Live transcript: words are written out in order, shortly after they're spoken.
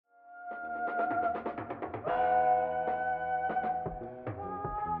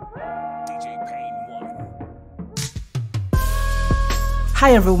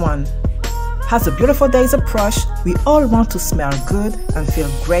Hi everyone! As the beautiful days approach, we all want to smell good and feel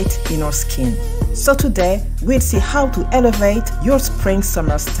great in our skin. So today, we'll see how to elevate your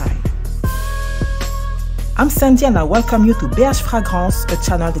spring-summer style. I'm Sandy and I welcome you to BH Fragrance, a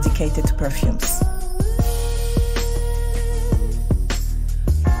channel dedicated to perfumes.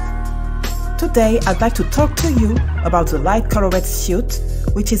 Today, I'd like to talk to you about the light colored suit,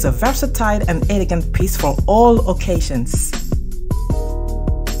 which is a versatile and elegant piece for all occasions.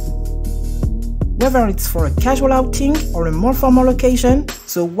 Whether it's for a casual outing or a more formal occasion,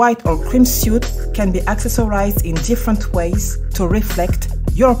 the white or cream suit can be accessorized in different ways to reflect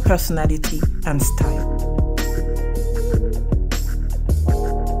your personality and style.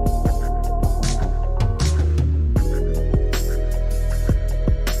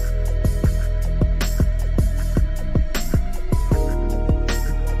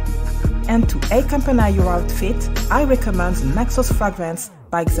 And to accompany your outfit, I recommend the Naxos fragrance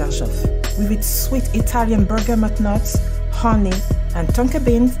by xerjoff. With its sweet Italian bergamot notes, honey, and tonka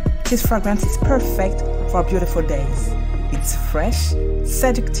beans, this fragrance is perfect for beautiful days. It's fresh,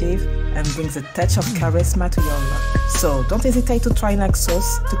 seductive, and brings a touch of charisma to your look. So don't hesitate to try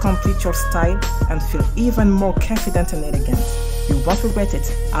Naxos to complete your style and feel even more confident and elegant. You won't regret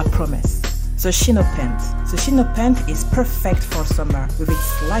it, I promise. The chino pant. The chino pant is perfect for summer with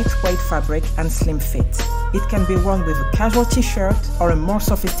its lightweight fabric and slim fit. It can be worn with a casual t-shirt or a more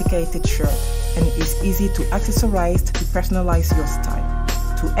sophisticated shirt and is easy to accessorize to personalize your style.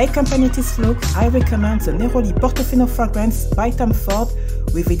 To accompany this look, I recommend the Neroli Portofino fragrance by Tom Ford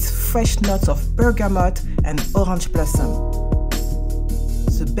with its fresh notes of bergamot and orange blossom.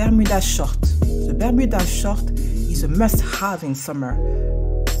 The bermuda short. The bermuda short is a must-have in summer.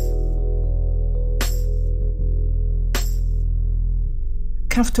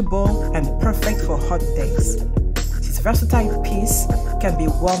 Comfortable and perfect for hot days. This versatile piece can be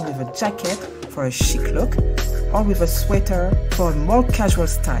worn with a jacket for a chic look or with a sweater for a more casual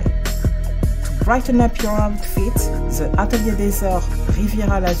style. To brighten up your outfit, the Atelier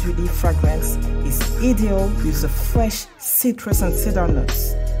Riviera lazuli fragrance is ideal with the fresh citrus and cedar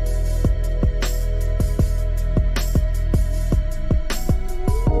notes.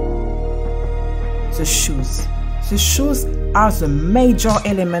 The shoes. The shoes are the major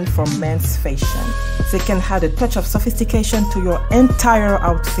element for men's fashion. They can add a touch of sophistication to your entire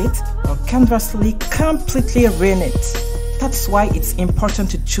outfit or conversely completely ruin it. That's why it's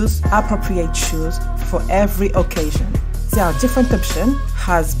important to choose appropriate shoes for every occasion. There are different options,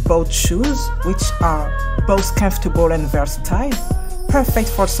 as boat shoes, which are both comfortable and versatile, perfect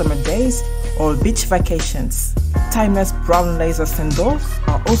for summer days or beach vacations. Timeless brown leather sandals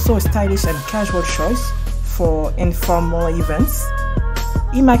are also a stylish and casual choice for informal events.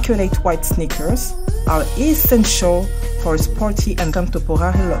 Immaculate white sneakers are essential for a sporty and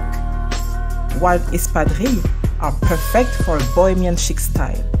contemporary look, while espadrilles are perfect for a bohemian chic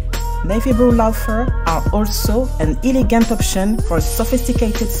style. Navy blue loafers are also an elegant option for a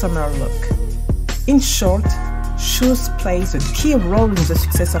sophisticated summer look. In short, shoes play a key role in the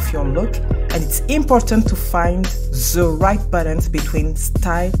success of your look, and it's important to find the right balance between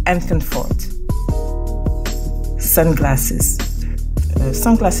style and comfort. Sunglasses.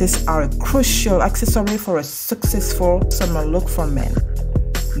 Sunglasses are a crucial accessory for a successful summer look for men.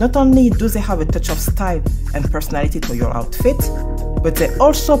 Not only do they have a touch of style and personality to your outfit, but they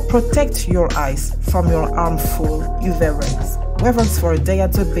also protect your eyes from your harmful UV rays. Whether it's for a day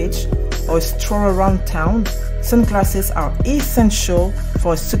at the beach or a stroll around town, sunglasses are essential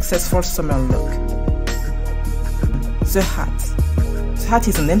for a successful summer look. The hat. The hat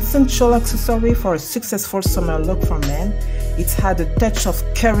is an essential accessory for a successful summer look for men. It adds a touch of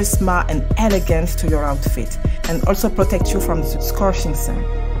charisma and elegance to your outfit and also protects you from the scorching sun.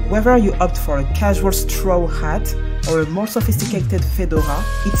 Whether you opt for a casual straw hat or a more sophisticated fedora,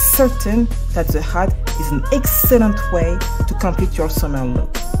 it's certain that the hat is an excellent way to complete your summer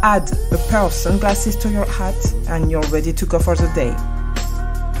look. Add a pair of sunglasses to your hat and you're ready to go for the day.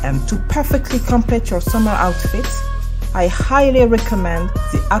 And to perfectly complete your summer outfit, I highly recommend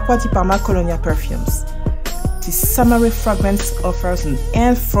the Acqua di Parma Colonia perfumes. This summery fragrance offers an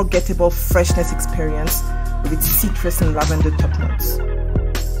unforgettable freshness experience with its citrus and lavender top notes.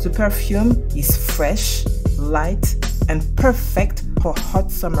 The perfume is fresh, light, and perfect for hot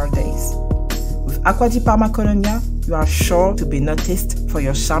summer days. With Acqua di Parma Colonia, you are sure to be noticed for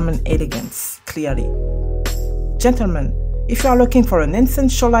your charm and elegance, clearly. Gentlemen, if you are looking for an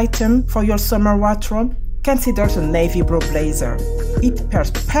essential item for your summer wardrobe, consider the navy blue blazer. It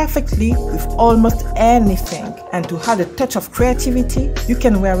pairs perfectly with almost anything, and to add a touch of creativity, you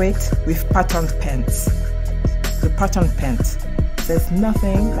can wear it with patterned pants. The patterned pant. there's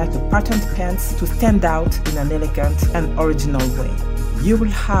nothing like a patterned pants to stand out in an elegant and original way. You will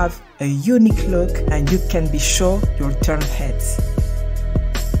have a unique look and you can be sure you'll turn heads.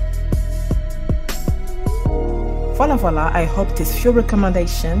 Voila, I hope these few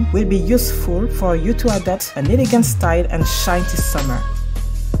recommendations will be useful for you to adopt an elegant style and shine this summer.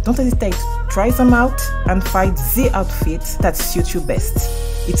 Don't hesitate to try them out and find the outfit that suits you best.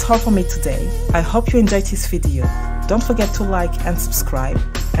 It's all for me today. I hope you enjoyed this video. Don't forget to like and subscribe,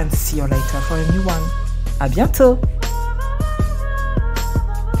 and see you later for a new one. À bientôt!